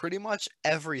 Pretty much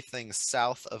everything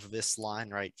south of this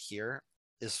line right here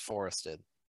is forested.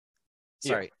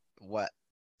 Yeah. Sorry, what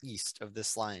east of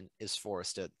this line is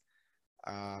forested.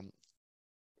 Um,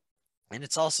 and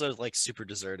it's also like super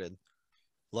deserted.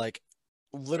 Like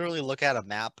literally look at a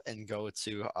map and go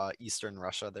to eastern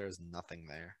Russia, there's nothing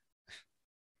there.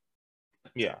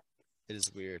 Yeah. It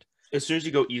is weird. As soon as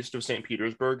you go east of St.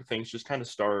 Petersburg, things just kind of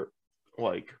start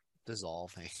like,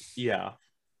 Dissolving. yeah.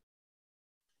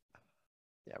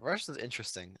 Yeah, Russia's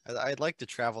interesting. I'd like to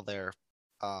travel there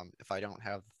if I don't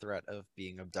have the threat of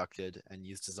being abducted and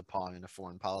used as a pawn in a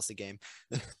foreign policy game.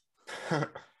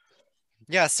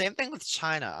 Yeah, same thing with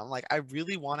China. I'm like, I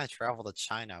really want to travel to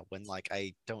China when like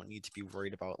I don't need to be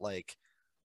worried about like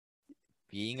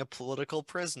being a political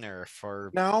prisoner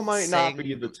for Now might not be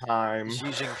saying the time. Xi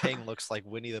Jinping looks like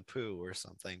Winnie the Pooh or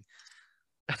something.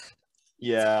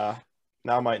 Yeah.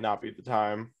 Now might not be the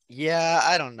time. Yeah,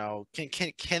 I don't know.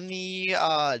 Can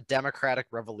the democratic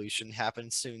revolution happen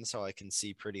soon so I can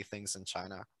see pretty things in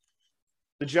China?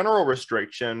 The general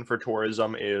restriction for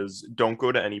tourism is don't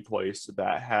go to any place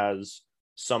that has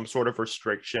some sort of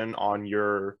restriction on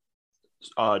your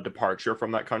departure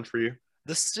from that country.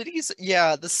 The cities,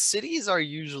 yeah, the cities are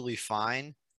usually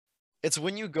fine. It's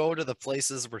when you go to the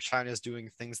places where China's doing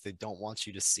things they don't want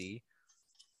you to see.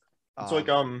 It's like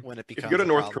When it if you becomes go to a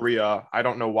North problem. Korea, I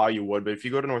don't know why you would, but if you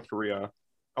go to North Korea,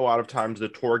 a lot of times the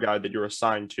tour guide that you're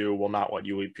assigned to will not let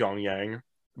you leave Pyongyang,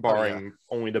 barring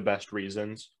only the best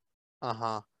reasons.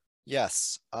 Uh-huh.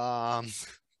 Yes.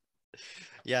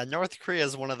 Yeah, North Korea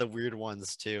is one of the weird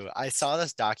ones too. I saw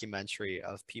this documentary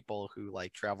of people who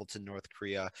like traveled to North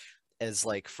Korea as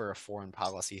like for a foreign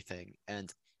policy thing,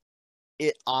 and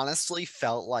it honestly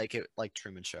felt like it like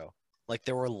Truman Show. Like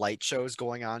there were light shows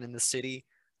going on in the city,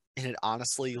 and it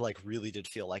honestly like really did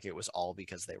feel like it was all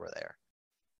because they were there.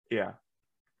 Yeah.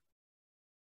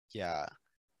 Yeah.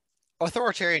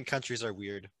 Authoritarian countries are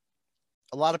weird.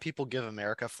 A lot of people give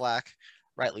America flack,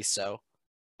 rightly so,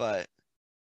 but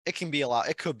it could be a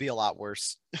lot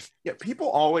worse. Yeah, people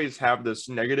always have this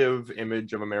negative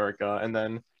image of America, and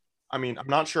then, I mean, I'm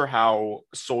not sure how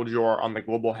sold you are on the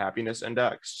global happiness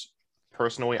index.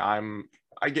 Personally, I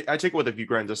take it with a few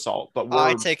grains of salt, but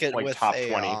I we're take it like with top a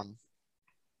 20.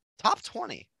 top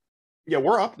 20. Yeah,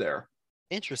 we're up there.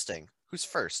 Interesting. Who's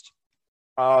first?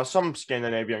 Some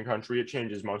Scandinavian country, it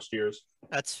changes most years.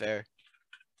 That's fair.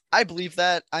 I believe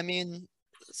that. I mean,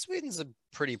 Sweden's a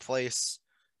pretty place,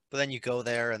 but then you go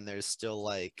there and there's still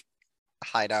like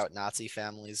hideout Nazi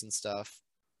families and stuff.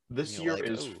 This You're year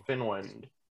like, is oh, Finland.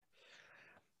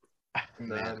 And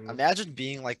man, then, imagine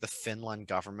being like the Finland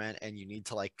government and you need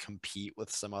to like compete with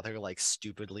some other like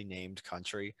stupidly named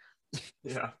country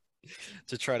yeah,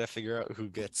 to try to figure out who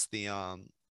gets the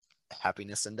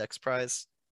happiness index prize.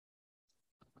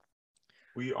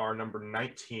 we are number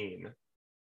 19.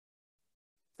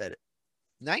 That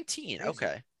 19. Crazy.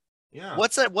 Okay. Yeah.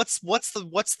 What's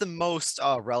the most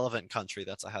relevant country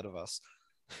that's ahead of us?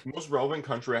 Most relevant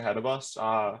country ahead of us?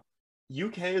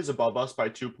 UK is above us by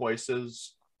 2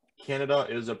 places. Canada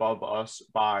is above us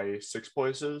by 6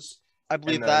 places. I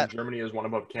believe And then that. Germany is 1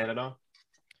 above Canada.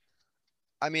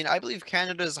 I mean, I believe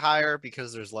Canada is higher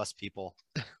because there's less people.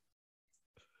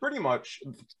 Pretty much,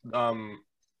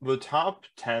 the top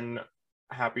 10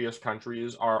 happiest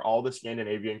countries are all the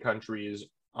Scandinavian countries,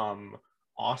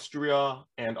 Austria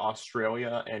and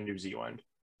Australia and New Zealand.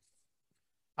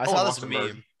 I saw this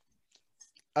Luxembourg. meme.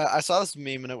 I saw this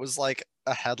meme and it was like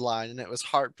a headline and it was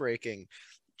heartbreaking.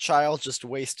 Child just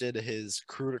wasted his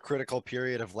critical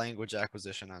period of language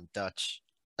acquisition on Dutch.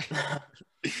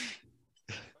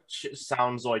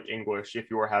 Sounds like English if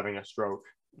you were having a stroke.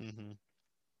 Mm-hmm.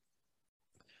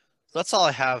 So that's all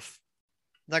I have.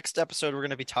 Next episode, we're going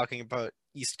to be talking about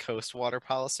East Coast water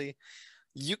policy.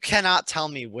 You cannot tell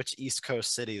me which East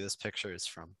Coast city this picture is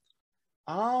from.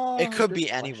 It could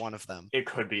be any one of them. It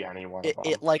could be any one of them.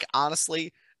 It like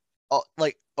honestly,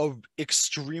 like a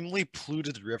extremely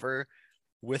polluted river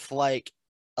with like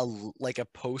a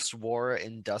post-war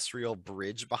industrial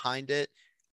bridge behind it,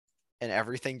 and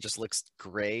everything just looks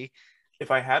gray.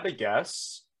 If I had to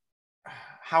guess,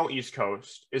 how East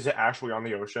Coast? Is it actually on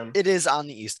the ocean? It is on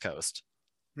the East Coast.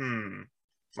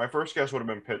 My first guess would have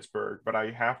been Pittsburgh, but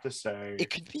I have to say It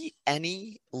could be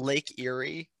any Lake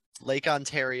Erie, Lake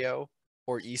Ontario,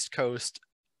 or East Coast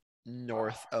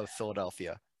north of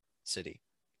Philadelphia City.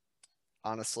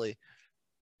 Honestly,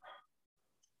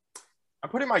 I'm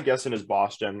putting my guess in as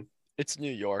Boston. it's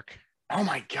New York. Oh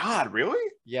my God, really?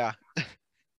 Yeah.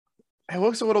 It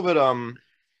looks a little bit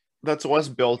that's less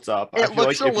built up. I It feel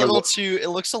looks like a if you little look, too. It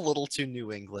looks a little too New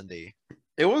Englandy.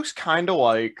 it looks kind of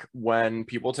like when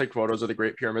people take photos of the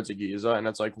Great Pyramids of Giza, and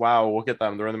it's like, wow, look at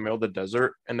them. They're in the middle of the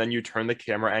desert, and then you turn the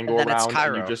camera angle then it's around,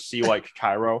 and you Cairo. just see like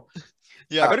Cairo. I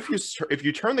Yeah. bet if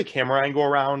you turn the camera angle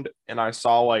around, and I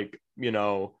saw like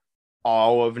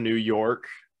all of New York,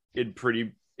 it'd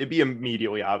be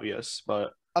immediately obvious.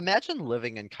 But Imagine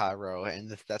living in Cairo and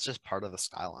if that's just part of the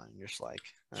skyline. You're just like,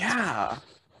 that's yeah,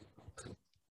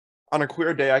 on a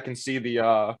clear day, I can see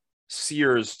the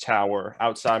Sears Tower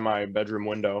outside my bedroom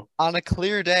window. on a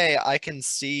clear day, I can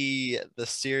see the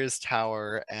Sears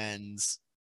Tower and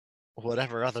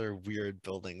whatever other weird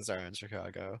buildings are in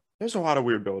Chicago. There's a lot of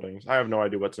weird buildings. I have no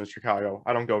idea what's in Chicago.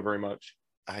 I don't go very much.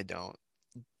 I don't.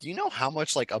 Do you know how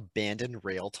much like abandoned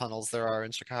rail tunnels there are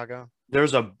in Chicago?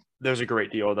 There's a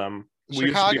great deal of them. We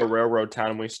used to be a Chicago- railroad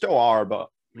town, and we still are, but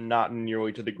not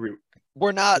nearly to the group.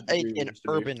 We're not What do you an used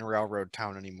to be? urban railroad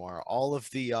town anymore. All of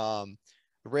the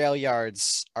rail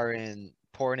yards are in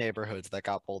poor neighborhoods that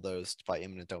got bulldozed by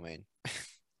eminent domain.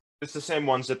 It's the same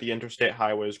ones that the interstate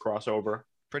highways cross over.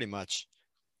 Pretty much.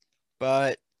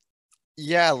 But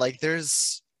yeah, like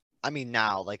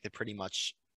now like they pretty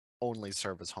much only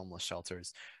serve as homeless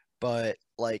shelters. But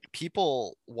like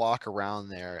people walk around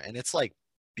there and it's like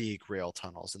big rail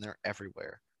tunnels and they're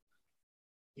everywhere.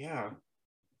 Yeah.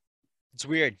 It's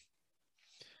weird.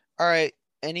 All right,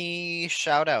 any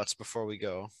shout outs before we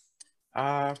go?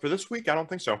 For this week, I don't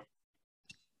think so.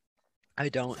 I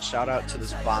don't. Shout out to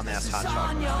this bomb ass hot on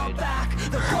chocolate your I made. back.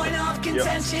 The point of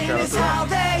contention shout out is to how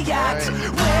they act.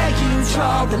 Alright. Where you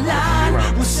draw the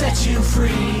line will set you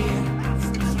free.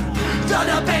 The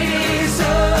debate is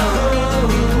over.